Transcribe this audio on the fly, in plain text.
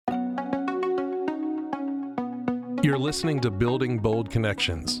You're listening to Building Bold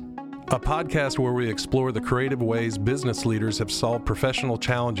Connections, a podcast where we explore the creative ways business leaders have solved professional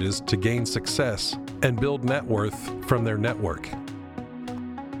challenges to gain success and build net worth from their network.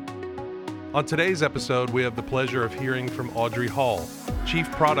 On today's episode, we have the pleasure of hearing from Audrey Hall,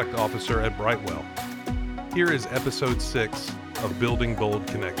 Chief Product Officer at Brightwell. Here is episode 6 of Building Bold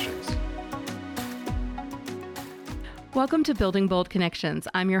Connections. Welcome to Building Bold Connections.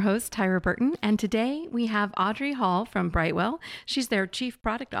 I'm your host, Tyra Burton, and today we have Audrey Hall from Brightwell. She's their Chief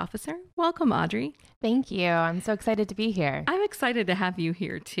Product Officer. Welcome, Audrey. Thank you. I'm so excited to be here. I'm excited to have you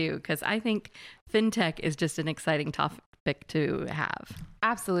here too, because I think Fintech is just an exciting topic to have.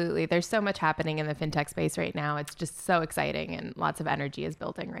 Absolutely. There's so much happening in the fintech space right now. It's just so exciting and lots of energy is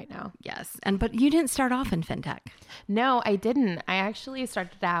building right now. Yes. But you didn't start off in fintech. No, I didn't. I actually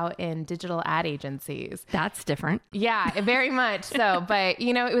started out in digital ad agencies. That's different. Yeah, very much so. But,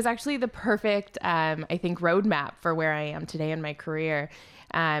 it was actually the perfect, I think, roadmap for where I am today in my career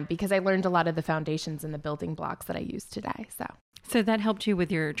because I learned a lot of the foundations and the building blocks that I use today. So that helped you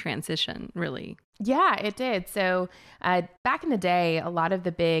with your transition, really? Yeah, it did. So back in the day, a lot of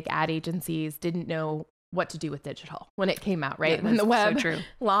the big ad agencies didn't know what to do with digital when it came out, right? Yeah, when the web so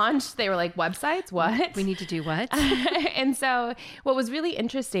launched, they were like, websites, what? We need to do what? And so what was really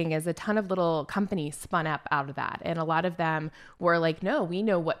interesting is a ton of little companies spun up out of that. And a lot of them were like, no, we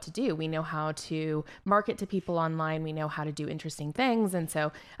know what to do. We know how to market to people online. We know how to do interesting things. And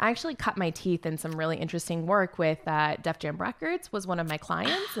so I actually cut my teeth in some really interesting work with Def Jam Records was one of my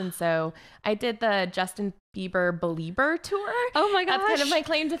clients. And so I did the Justin Bieber Belieber tour. Oh my gosh. That's kind of my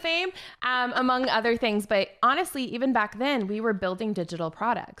claim to fame, among other things. But honestly, even back then, we were building digital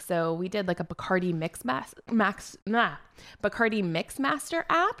products. So we did like a Bacardi Bacardi Mix Master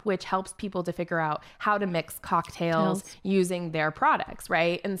app, which helps people to figure out how to mix cocktails using their products,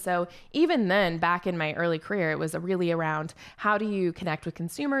 right? And so even then, back in my early career, it was really around how do you connect with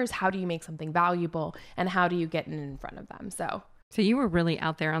consumers? How do you make something valuable? And how do you get in front of them? So you were really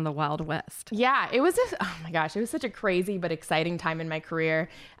out there on the Wild West. Yeah, it was oh my gosh, it was such a crazy but exciting time in my career.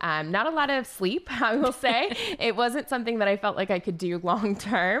 Not a lot of sleep, I will say. It wasn't something that I felt like I could do long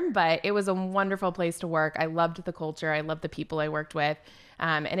term, but it was a wonderful place to work. I loved the culture. I loved the people I worked with.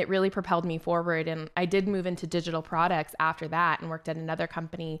 And it really propelled me forward. And I did move into digital products after that and worked at another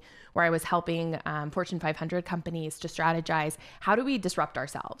company where I was helping Fortune 500 companies to strategize, how do we disrupt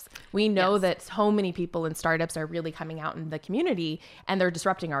ourselves? We know that so many people in startups are really coming out in the community and they're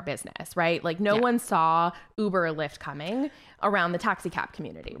disrupting our business, right? Like no one saw Uber or Lyft coming around the taxi cab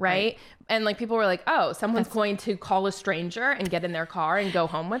community, right? And like people were like, oh, someone's going to call a stranger and get in their car and go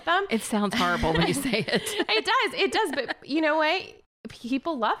home with them. It sounds horrible when you say it. It does. But you know what?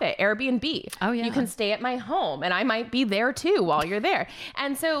 People love it. Airbnb. Oh, yeah. You can stay at my home and I might be there too while you're there.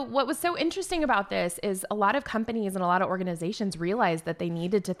 And so what was so interesting about this is a lot of companies and a lot of organizations realized that they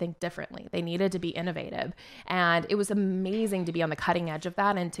needed to think differently. They needed to be innovative. And it was amazing to be on the cutting edge of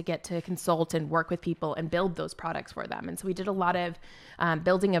that and to get to consult and work with people and build those products for them. And so we did a lot of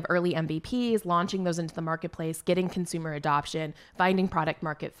building of early MVPs, launching those into the marketplace, getting consumer adoption, finding product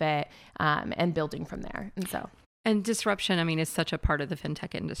market fit, and building from there. And disruption, is such a part of the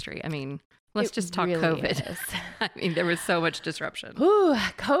fintech industry. Let's just talk really COVID. There was so much disruption. Ooh,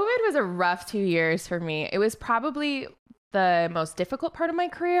 COVID was a rough 2 years for me. It was probably the most difficult part of my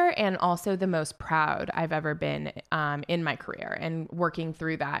career and also the most proud I've ever been in my career and working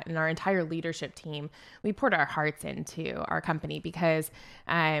through that. And our entire leadership team, we poured our hearts into our company because,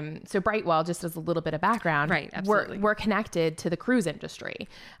 so Brightwell, just as a little bit of background, right, absolutely. We're connected to the cruise industry.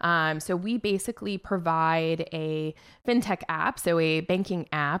 So we basically provide a fintech app, so a banking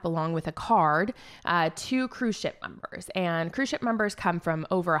app along with a card to cruise ship members. And cruise ship members come from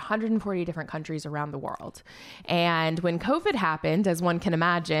over 140 different countries around the world. And when COVID happened, as one can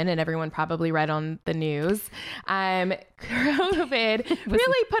imagine, and everyone probably read on the news, COVID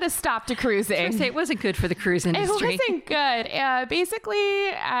really put a stop to cruising. I was say it wasn't good for the cruise industry. It wasn't good.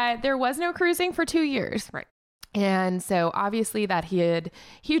 Basically, there was no cruising for 2 years. Right. And so obviously that had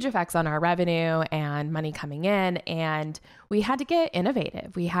huge effects on our revenue and money coming in. And we had to get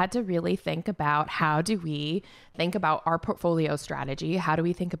innovative. We had to really think about how do we think about our portfolio strategy? How do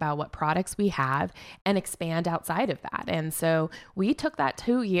we think about what products we have and expand outside of that? And so we took that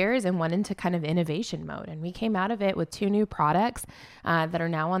 2 years and went into kind of innovation mode. And we came out of it with 2 new products that are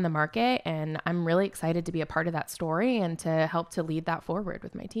now on the market. And I'm really excited to be a part of that story and to help to lead that forward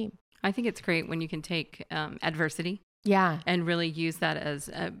with my team. I think it's great when you can take adversity and really use that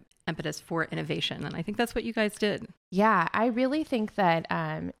as impetus for innovation. And I think that's what you guys did. Yeah, I really think that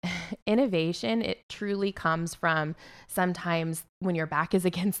innovation, it truly comes from sometimes when your back is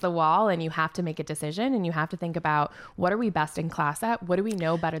against the wall and you have to make a decision and you have to think about, what are we best in class at? What do we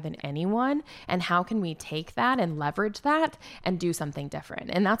know better than anyone? And how can we take that and leverage that and do something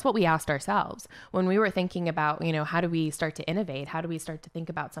different? And that's what we asked ourselves when we were thinking about, how do we start to innovate? How do we start to think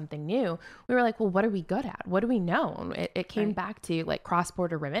about something new? We were like, well, what are we good at? What do we know? It came back to like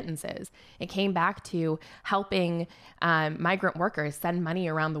cross-border remittances. It came back to helping migrant workers send money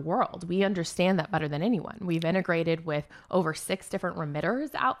around the world. We understand that better than anyone. We've integrated with over 6 different remitters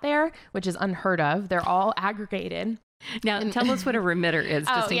out there, which is unheard of. They're all aggregated. Now, tell us what a remitter is,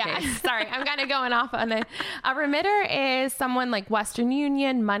 just in case. Sorry, I'm kind of going off on it. A remitter is someone like Western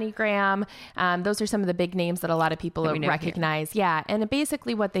Union, MoneyGram. Those are some of the big names that a lot of people recognize. Yeah. And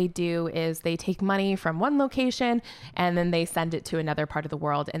basically what they do is they take money from one location and then they send it to another part of the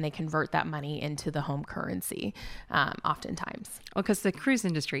world and they convert that money into the home currency, oftentimes. Well, because the cruise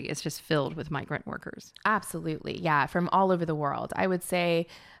industry is just filled with migrant workers. Absolutely. Yeah. From all over the world. I would say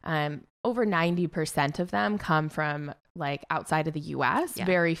over 90% of them come from like outside of the US. Yeah.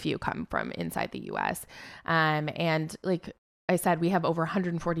 Very few come from inside the US. And like I said, we have over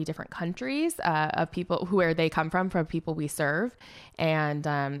 140 different countries of people where they come from people we serve. And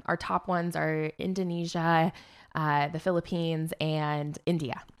our top ones are Indonesia, the Philippines, and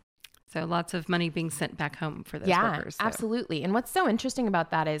India. So lots of money being sent back home for those workers. Yeah, absolutely. And what's so interesting about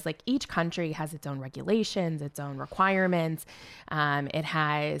that is like each country has its own regulations, its own requirements. It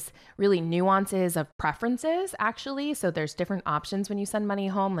has really nuances of preferences, actually. So there's different options when you send money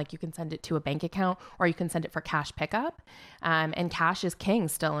home. Like you can send it to a bank account or you can send it for cash pickup. And cash is king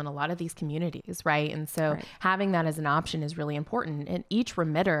still in a lot of these communities, right? And so having that as an option is really important. And each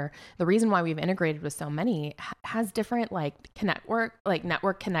remitter, the reason why we've integrated with so many has different network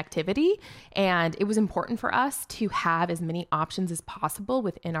connectivity. And it was important for us to have as many options as possible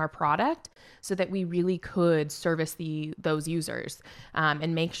within our product so that we really could service those users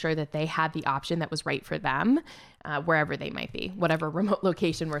and make sure that they had the option that was right for them wherever they might be, whatever remote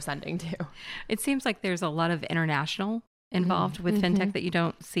location we're sending to. It seems like there's a lot of international involved with fintech that you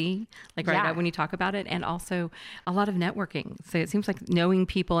don't see now when you talk about it, and also a lot of networking. So it seems like knowing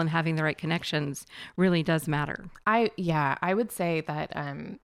people and having the right connections really does matter. I would say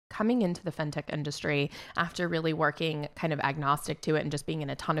that coming into the fintech industry after really working kind of agnostic to it and just being in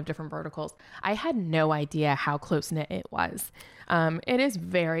a ton of different verticals, I had no idea how close-knit it was. It is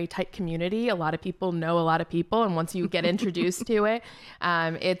very tight community. A lot of people know a lot of people. And once you get introduced to it,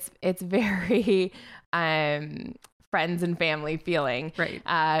 it's very friends and family feeling, right?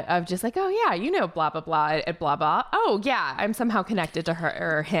 Of just like, oh yeah, blah, blah, blah, blah, blah. Oh yeah, I'm somehow connected to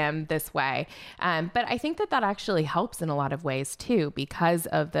her or him this way. But I think that actually helps in a lot of ways too, because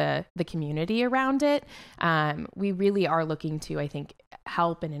of the community around it. We really are looking to, I think,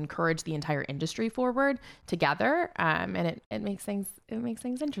 help and encourage the entire industry forward together. And it makes things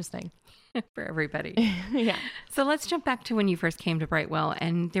interesting. For everybody. Yeah. So let's jump back to when you first came to Brightwell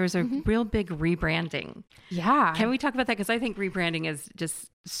and there was a real big rebranding. Yeah. Can we talk about that? Because I think rebranding is just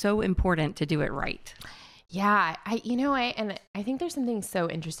so important to do it right. Yeah, I think there's something so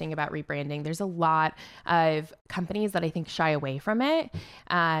interesting about rebranding. There's a lot of companies that I think shy away from it.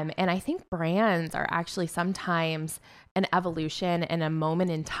 And I think brands are actually sometimes an evolution and a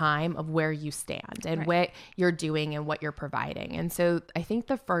moment in time of where you stand and what you're doing and what you're providing. And so I think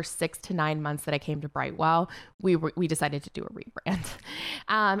the first 6 to 9 months that I came to Brightwell, we decided to do a rebrand.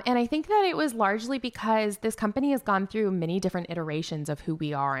 And I think that it was largely because this company has gone through many different iterations of who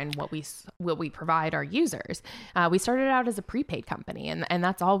we are and what we provide our users. We started out as a prepaid company and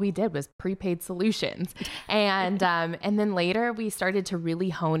that's all we did was prepaid solutions. And then later we started to really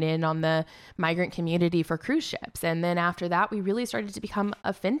hone in on the migrant community for cruise ships. And then after that, we really started to become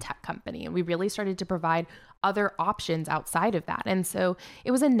a fintech company and we really started to provide other options outside of that. And so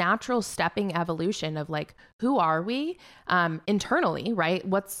it was a natural stepping evolution of like, who are we internally, right?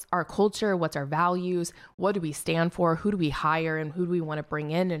 What's our culture? What's our values? What do we stand for? Who do we hire and who do we want to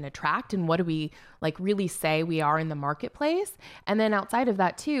bring in and attract? And what do we like really say we are in the marketplace? And then outside of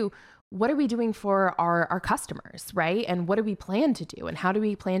that too, what are we doing for our customers, right? And what do we plan to do? And how do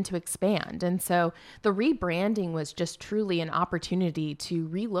we plan to expand? And so the rebranding was just truly an opportunity to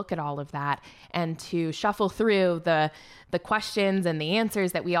relook at all of that and to shuffle through the questions and the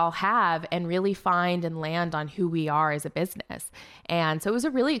answers that we all have and really find and land on who we are as a business. And so it was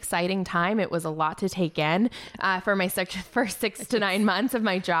a really exciting time. It was a lot to take in for my first 6 to 9 months of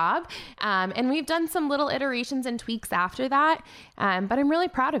my job. And we've done some little iterations and tweaks after that. But I'm really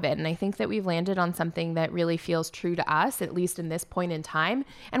proud of it. And I think that we've landed on something that really feels true to us, at least in this point in time.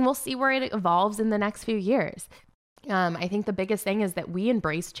 And we'll see where it evolves in the next few years. I think the biggest thing is that we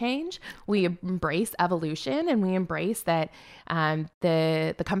embrace change, we embrace evolution, and we embrace that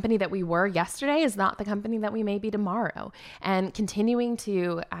the company that we were yesterday is not the company that we may be tomorrow. And continuing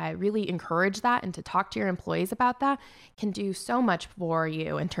to really encourage that and to talk to your employees about that can do so much for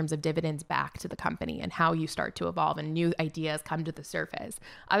you in terms of dividends back to the company and how you start to evolve and new ideas come to the surface.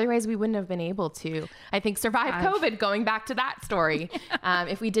 Otherwise, we wouldn't have been able to, I think, survive COVID, going back to that story,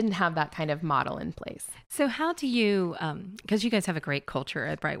 if we didn't have that kind of model in place. So how do you, because you guys have a great culture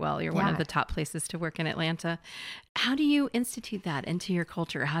at Brightwell, you're one of the top places to work in Atlanta. How do you institute that into your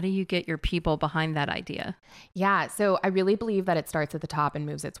culture? How do you get your people behind that idea? Yeah, so I really believe that it starts at the top and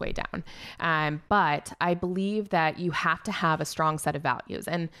moves its way down. But I believe that you have to have a strong set of values.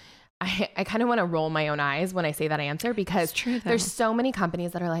 And I kind of want to roll my own eyes when I say that answer, because there's so many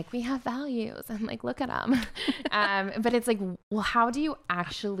companies that are like, we have values. I'm like, look at them. But it's like, well, how do you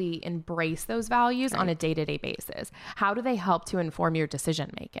actually embrace those values on a day-to-day basis? How do they help to inform your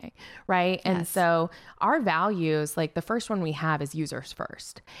decision making? Right. Yes. And so our values, like the first one we have is users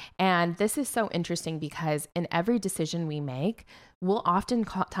first. And this is so interesting because in every decision we make, we'll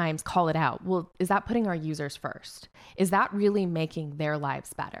oftentimes call it out. Well, is that putting our users first? Is that really making their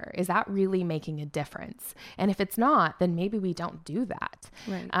lives better? Is that really making a difference? And if it's not, then maybe we don't do that.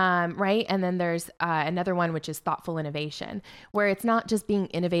 Right. And then there's another one, which is thoughtful innovation, where it's not just being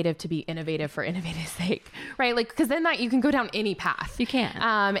innovative to be innovative for innovative's sake, right? Like, because then that you can go down any path. You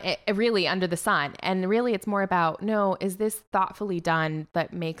can. Really under the sun. And really it's more about, no, is this thoughtfully done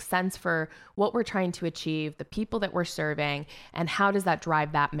that makes sense for what we're trying to achieve, the people that we're serving, and how does that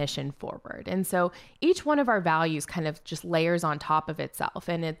drive that mission forward? And so each one of our values kind of just layers on top of itself.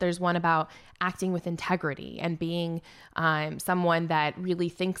 And there's one about acting with integrity and being someone that really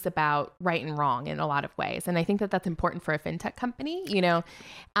thinks about right and wrong in a lot of ways. And I think that that's important for a fintech company. You know,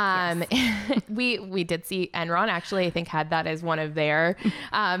 we did see Enron actually, I think, had that as one of their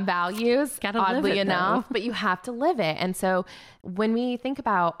values, oddly enough, but you have to live it. And so when we think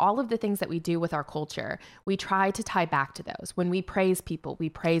about all of the things that we do with our culture, we try to tie back to those. When we praise people, we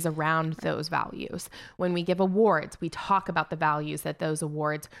praise around those values. When we give awards, we talk about the values that those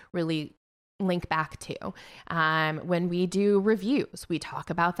awards really link back to. When we do reviews, we talk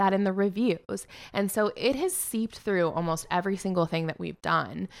about that in the reviews. And so it has seeped through almost every single thing that we've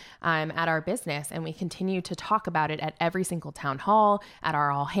done at our business. And we continue to talk about it at every single town hall, at our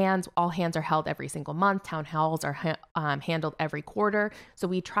all hands. All hands are held every single month. Town halls are handled every quarter. So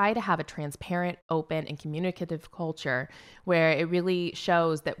we try to have a transparent, open, and communicative culture where it really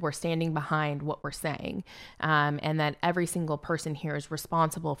shows that we're standing behind what we're saying, and that every single person here is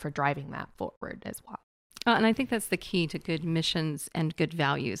responsible for driving that forward as well. And I think that's the key to good missions and good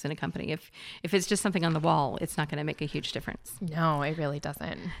values in a company. If it's just something on the wall, it's not going to make a huge difference. No, it really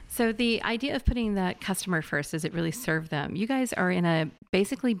doesn't. So the idea of putting that customer first, does it really serve them? You guys are in a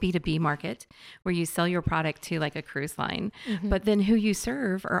basically B2B market where you sell your product to like a cruise line, but then who you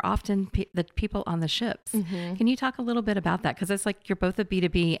serve are often the people on the ships. Can you talk a little bit about that? Because it's like you're both a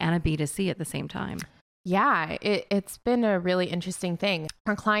B2B and a B2C at the same time. Yeah, it's been a really interesting thing.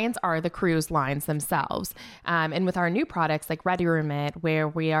 Our clients are the cruise lines themselves. And with our new products like Ready Remit, where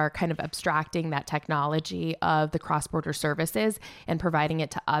we are kind of abstracting that technology of the cross-border services and providing it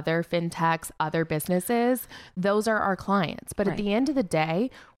to other fintechs, other businesses, those are our clients. But at the end of the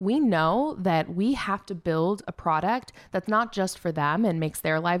day, we know that we have to build a product that's not just for them and makes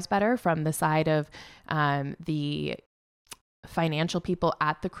their lives better from the side of the financial people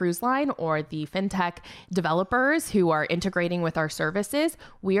at the cruise line or the fintech developers who are integrating with our services.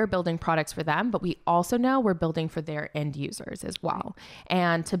 We are building products for them, but we also know we're building for their end users as well.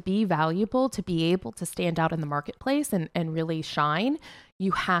 And to be valuable, to be able to stand out in the marketplace and really shine,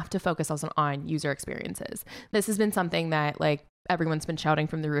 you have to focus on user experiences. This has been something that everyone's been shouting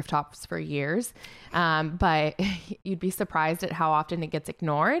from the rooftops for years, but you'd be surprised at how often it gets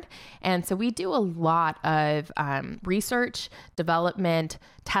ignored. And so we do a lot of research, development,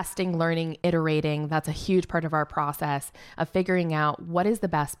 testing, learning, iterating. That's a huge part of our process of figuring out what is the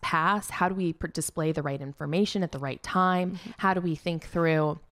best pass, how do we display the right information at the right time, how do we think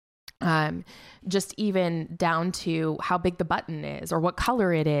through just even down to how big the button is or what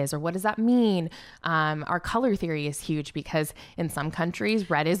color it is or what does that mean. Our color theory is huge because in some countries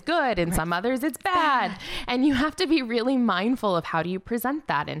red is good, in some others it's bad. And you have to be really mindful of how do you present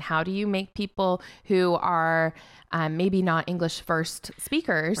that and how do you make people who are maybe not English first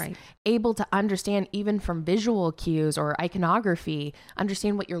speakers able to understand even from visual cues or iconography,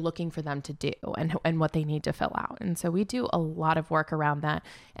 understand what you're looking for them to do and what they need to fill out. And so we do a lot of work around that.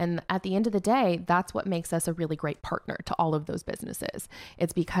 And at the end of the day, that's what makes us a really great partner to all of those businesses.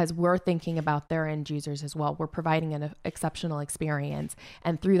 It's because we're thinking about their end users as well. We're providing an exceptional experience.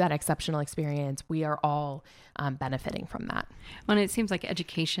 And through that exceptional experience, we are all benefiting from that. Well, and it seems like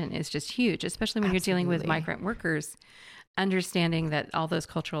education is just huge, especially when you're dealing with migrant workers. Understanding that all those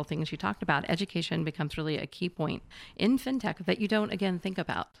cultural things you talked about, education becomes really a key point in fintech that you don't, again, think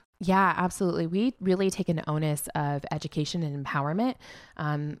about. Yeah, absolutely. We really take an onus of education and empowerment,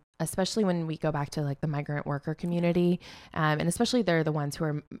 especially when we go back to like the migrant worker community. And especially they're the ones who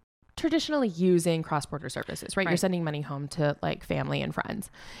are traditionally using cross-border services, right? You're sending money home to like family and friends.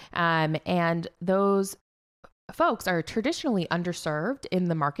 And those folks are traditionally underserved in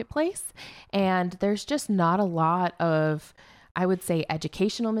the marketplace. And there's just not a lot of, I would say,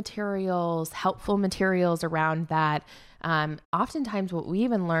 educational materials, helpful materials around that. Oftentimes what we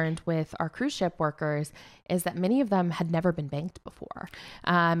even learned with our cruise ship workers is that many of them had never been banked before.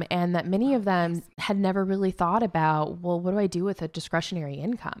 And that many of them had never really thought about, well, what do I do with a discretionary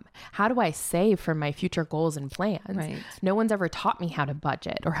income? How do I save for my future goals and plans? Right. No one's ever taught me how to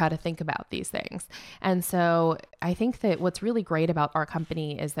budget or how to think about these things. And so I think that what's really great about our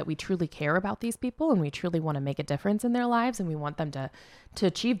company is that we truly care about these people and we truly want to make a difference in their lives. And we want them to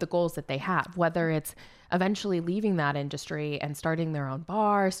achieve the goals that they have, whether it's eventually leaving that industry and starting their own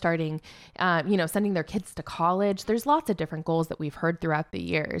bar, sending their kids to college. There's lots of different goals that we've heard throughout the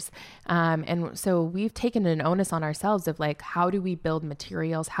years. And so we've taken an onus on ourselves of like, how do we build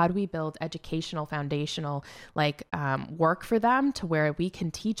materials? How do we build educational, foundational, work for them to where we can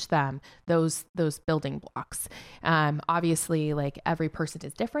teach them those building blocks? Obviously, like every person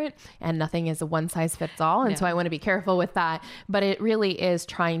is different and nothing is a one size fits all. And so I want to be careful with that, but it really is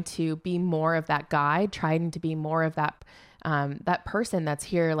trying to be more of that guide, trying to be more of that person that's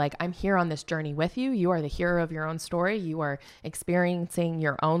here. Like, I'm here on this journey with you. You are the hero of your own story. You are experiencing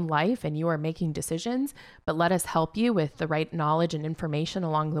your own life and you are making decisions, but let us help you with the right knowledge and information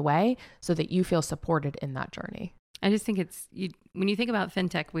along the way so that you feel supported in that journey. I just think when you think about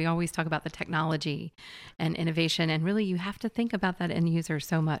fintech, we always talk about the technology and innovation, and really you have to think about that end user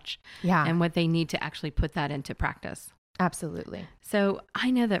so much and what they need to actually put that into practice. Absolutely. So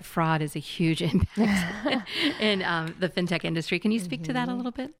I know that fraud is a huge impact in the fintech industry. Can you speak to that a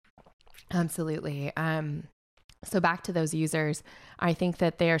little bit? Absolutely. So back to those users, I think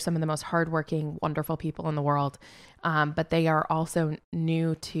that they are some of the most hardworking, wonderful people in the world. But they are also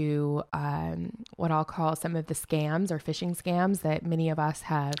new to what I'll call some of the scams or phishing scams that many of us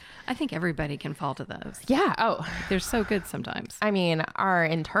have. I think everybody can fall to those. Yeah. Oh, they're so good sometimes. I mean, our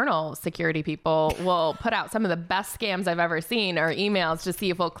internal security people will put out some of the best scams I've ever seen or emails to see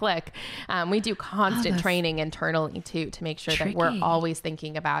if we'll click. We do constant training internally too, to make sure that we're always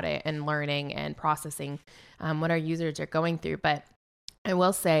thinking about it and learning and processing what our users are going through. But I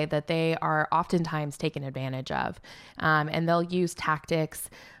will say that they are oftentimes taken advantage of, and they'll use tactics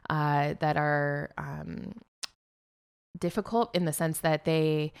that are difficult in the sense that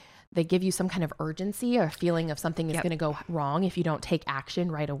they give you some kind of urgency or feeling of something is going to go wrong if you don't take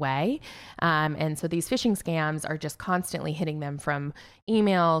action right away. And so these phishing scams are just constantly hitting them from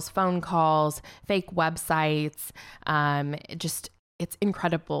emails, phone calls, fake websites, it's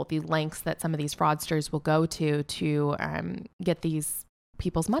incredible the lengths that some of these fraudsters will go to get these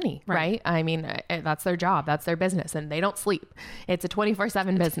people's money, right? I mean, that's their job. That's their business and they don't sleep. It's a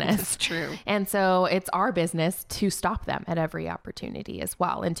 24/7 business. It's true. And so it's our business to stop them at every opportunity as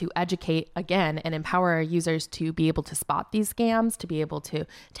well and to educate again and empower our users to be able to spot these scams, to be able to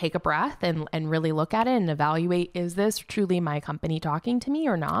take a breath and really look at it and evaluate, is this truly my company talking to me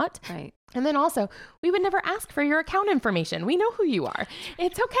or not? Right. And then also, we would never ask for your account information. We know who you are.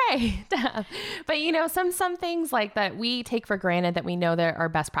 It's okay. But some things like that we take for granted that we know that our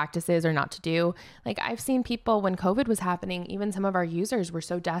best practices are not to do. Like I've seen people when COVID was happening, even some of our users were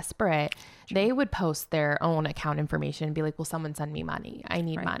so desperate, they would post their own account information and be like, will someone send me money? I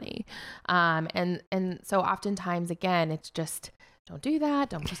need money. And so oftentimes, again, it's just, don't do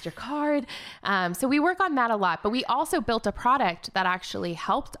that. Don't post your card. So we work on that a lot, but we also built a product that actually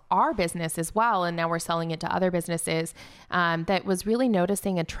helped our business as well. And now we're selling it to other businesses that was really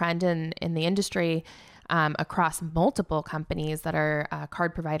noticing a trend in the industry across multiple companies that are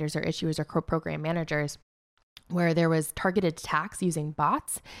card providers or issuers or program managers, where there was targeted attacks using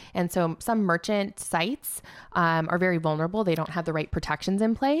bots. And so some merchant sites are very vulnerable. They don't have the right protections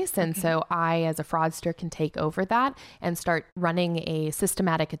in place. And so I, as a fraudster, can take over that and start running a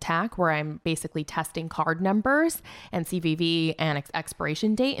systematic attack where I'm basically testing card numbers and CVV and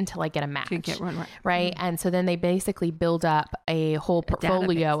expiration date until I get a match. To get one right. And so then they basically build up a whole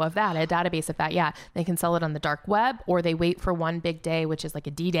portfolio of that, a database of that. Yeah. They can sell it on the dark web, or they wait for one big day, which is like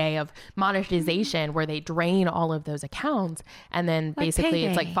a D-Day of monetization, where they drain all of those accounts. And then basically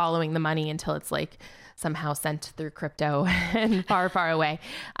it's like following the money until it's like somehow sent through crypto and far, far away.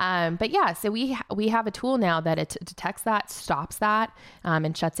 But yeah, so we have a tool now that it detects that, stops that,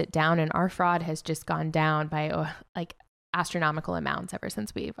 and shuts it down. And our fraud has just gone down by like astronomical amounts ever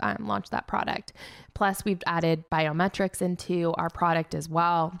since we've launched that product. Plus we've added biometrics into our product as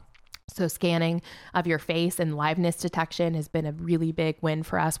well. So scanning of your face and liveness detection has been a really big win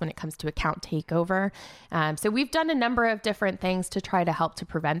for us when it comes to account takeover. So we've done a number of different things to try to help to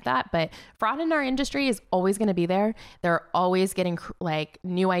prevent that, but fraud in our industry is always going to be there. They're always getting like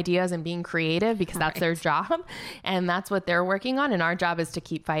new ideas and being creative because that's their job, and that's what they're working on. And our job is to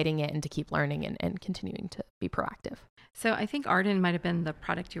keep fighting it and to keep learning and continuing to be proactive. So I think Arden might have been the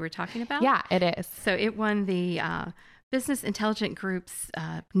product you were talking about. Yeah, it is. So it won the Business Intelligent Group's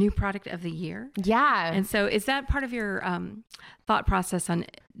new product of the year. Yeah. And so is that part of your thought process on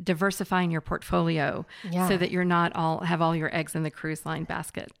diversifying your portfolio so that you're not have all your eggs in the cruise line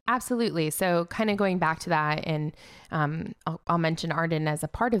basket? Absolutely. So kind of going back to that, and I'll mention Arden as a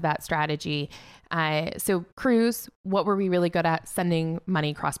part of that strategy. So cruise, what were we really good at? Sending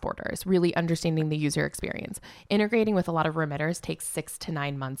money cross borders, really understanding the user experience. Integrating with a lot of remitters takes 6 to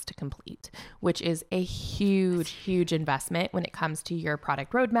 9 months to complete, which is a huge investment when it comes to your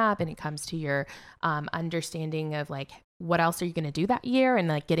product roadmap and it comes to your understanding of like, what else are you going to do that year and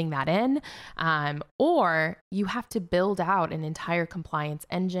like getting that in? Or you have to build out an entire compliance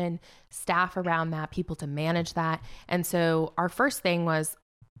engine, staff around that, people to manage that. And so our first thing was,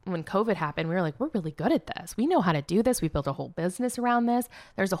 when COVID happened, we were like, we're really good at this. We know how to do this. We built a whole business around this.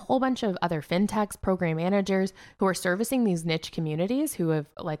 There's a whole bunch of other fintechs, program managers who are servicing these niche communities who have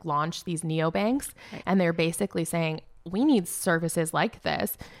like launched these neobanks. Right. And they're basically saying, we need services like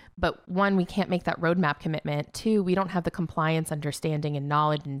this. But one, we can't make that roadmap commitment. Two, we don't have the compliance understanding and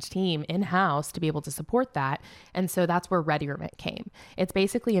knowledge and team in-house to be able to support that. And so that's where ReadyRemit came. It's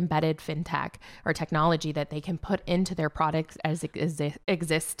basically embedded fintech or technology that they can put into their products as it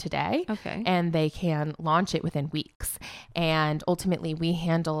exists today. Okay. And they can launch it within weeks. And ultimately, we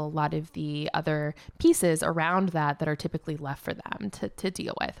handle a lot of the other pieces around that are typically left for them to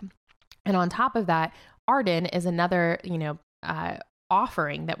deal with. And on top of that, Arden is another,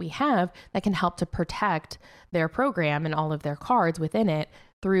 offering that we have that can help to protect their program and all of their cards within it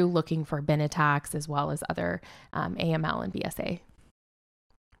through looking for BIN attacks as well as other AML and BSA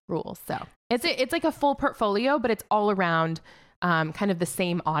rules. So it's like a full portfolio, but it's all around kind of the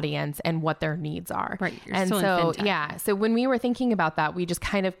same audience and what their needs are. Right. And so, so when we were thinking about that, we just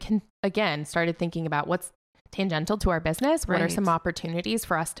kind of started thinking about what's tangential to our business. What are some opportunities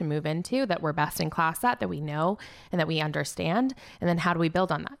for us to move into that we're best in class at, that we know and that we understand? And then how do we build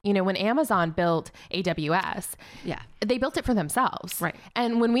on that? When Amazon built AWS, they built it for themselves. Right.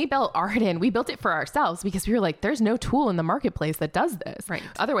 And when we built Arden, we built it for ourselves because we were like, there's no tool in the marketplace that does this. Right.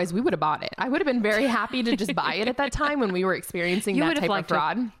 Otherwise we would have bought it. I would have been very happy to just buy it at that time when we were experiencing that type of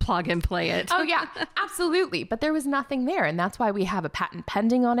fraud. Plug and play it. Oh yeah, absolutely. But there was nothing there. And that's why we have a patent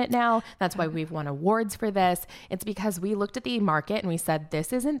pending on it now. That's why we've won awards for this. It's because we looked at the market and we said,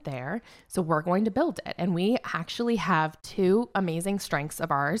 this isn't there, so we're going to build it. And we actually have 2 amazing strengths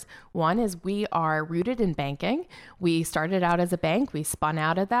of ours. One is we are rooted in banking. We started out as a bank. We spun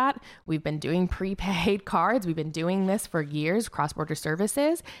out of that. We've been doing prepaid cards. We've been doing this for years, cross-border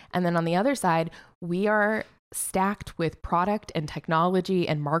services. And then on the other side, we are stacked with product and technology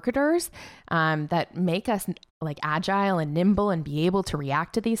and marketers that make us like agile and nimble and be able to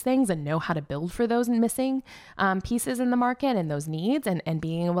react to these things and know how to build for those missing pieces in the market and those needs and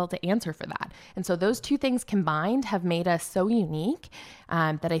being able to answer for that. And so those 2 things combined have made us so unique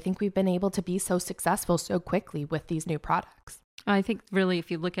that I think we've been able to be so successful so quickly with these new products. I think really, if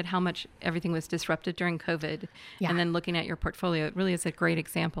you look at how much everything was disrupted during COVID and then looking at your portfolio, it really is a great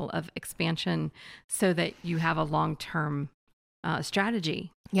example of expansion so that you have a long-term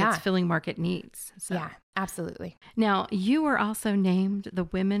strategy that's filling market needs. So. Yeah, absolutely. Now, you were also named the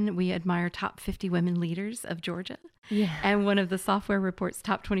Women We Admire Top 50 Women Leaders of Georgia and one of the Software Report's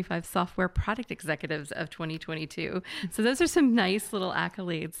Top 25 Software Product Executives of 2022. So those are some nice little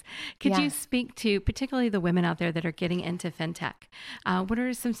accolades. Could you speak to particularly the women out there that are getting into fintech? What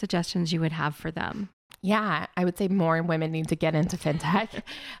are some suggestions you would have for them? Yeah, I would say more women need to get into fintech.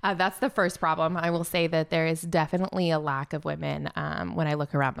 That's the first problem. I will say that there is definitely a lack of women when I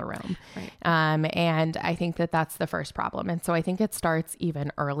look around the room. Right. And I think that that's the first problem. And so I think it starts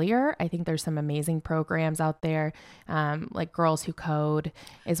even earlier. I think there's some amazing programs out there, like Girls Who Code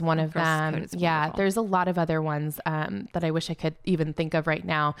is one of them. Yeah, there's a lot of other ones that I wish I could even think of right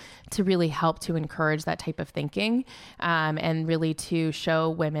now to really help to encourage that type of thinking and really to show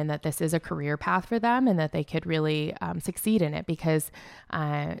women that this is a career path for them and that they could really succeed in it, because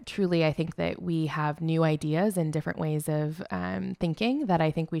truly I think that we have new ideas and different ways of thinking that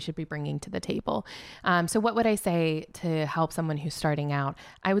I think we should be bringing to the table. So what would I say to help someone who's starting out?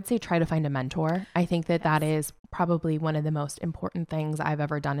 I would say try to find a mentor. I think that that is probably one of the most important things I've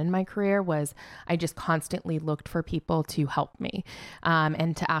ever done in my career. Was I just constantly looked for people to help me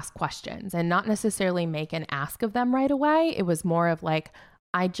and to ask questions, and not necessarily make an ask of them right away. It was more of like,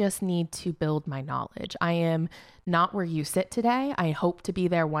 I just need to build my knowledge. I am not where you sit today. I hope to be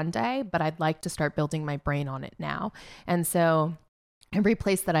there one day, but I'd like to start building my brain on it now. And so every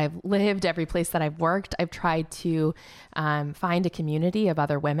place that I've lived, every place that I've worked, I've tried to find a community of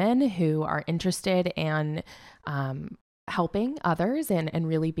other women who are interested in helping others and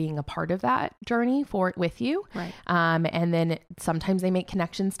really being a part of that journey with you. Right. And then sometimes they make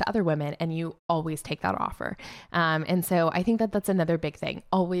connections to other women and you always take that offer. And so I think that that's another big thing.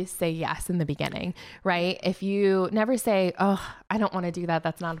 Always say yes in the beginning, right? If you never say, oh, I don't want to do that.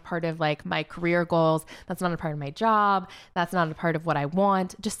 That's not a part of like my career goals. That's not a part of my job. That's not a part of what I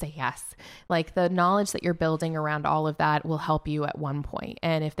want. Just say yes. Like the knowledge that you're building around all of that will help you at one point.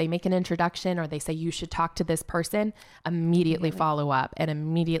 And if they make an introduction or they say you should talk to this person, immediately follow up and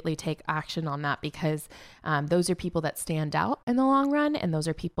immediately take action on that, because those are people that stand out in the long run. And those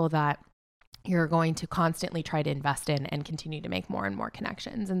are people that you're going to constantly try to invest in and continue to make more and more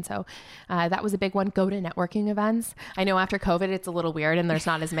connections. And so that was a big one. Go to networking events. I know after COVID, it's a little weird and there's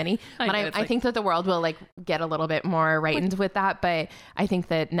not as many, but I think that the world will like get a little bit more rightened with that. But I think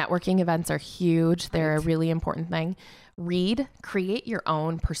that networking events are huge. They're a really important thing. Read, create your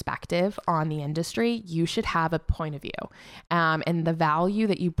own perspective on the industry. You should have a point of view. And the value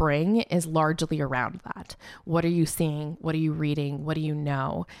that you bring is largely around that. What are you seeing? What are you reading? What do you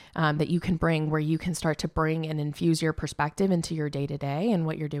know that you can bring, where you can start to bring and infuse your perspective into your day-to-day and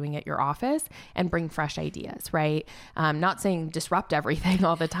what you're doing at your office and bring fresh ideas, right? Not saying disrupt everything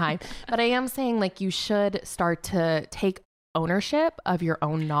all the time, but I am saying like you should start to take ownership of your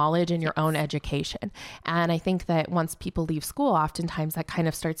own knowledge and your own education. And I think that once people leave school, oftentimes that kind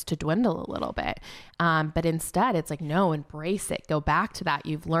of starts to dwindle a little bit. But instead it's like, no, embrace it. Go back to that.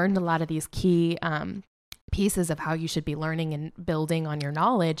 You've learned a lot of these key pieces of how you should be learning and building on your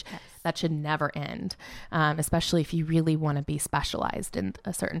knowledge. Yes. That should never end, especially if you really want to be specialized in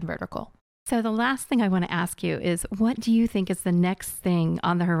a certain vertical. So the last thing I want to ask you is, what do you think is the next thing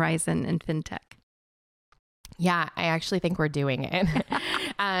on the horizon in fintech? Yeah, I actually think we're doing it.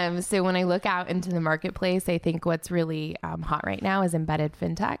 So when I look out into the marketplace, I think what's really hot right now is embedded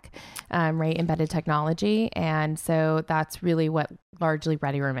fintech, right? Embedded technology. And so that's really what largely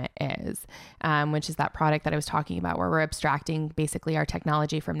ReadyRemit is, which is that product that I was talking about, where we're abstracting basically our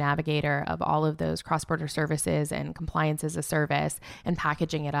technology from Navigator of all of those cross-border services and compliance as a service and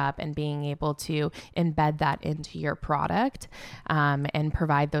packaging it up and being able to embed that into your product and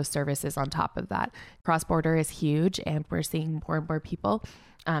provide those services on top of that. Cross-border is huge, and we're seeing more and more people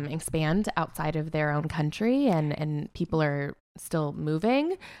expand outside of their own country, and people are still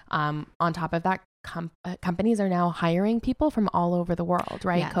moving. On top of that, companies are now hiring people from all over the world,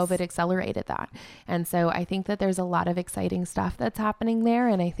 right? Yes. COVID accelerated that. And so I think that there's a lot of exciting stuff that's happening there.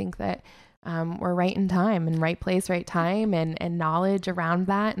 And I think that we're right in time and right place, right time, and knowledge around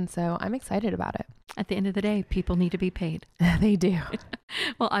that. And so I'm excited about it. At the end of the day, people need to be paid. They do.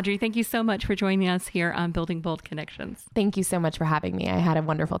 Well, Audrey, thank you so much for joining us here on Building Bold Connections. Thank you so much for having me. I had a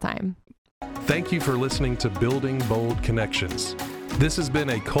wonderful time. Thank you for listening to Building Bold Connections. This has been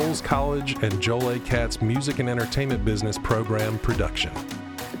a Coles College and Joel A. Katz Music and Entertainment Business Program production.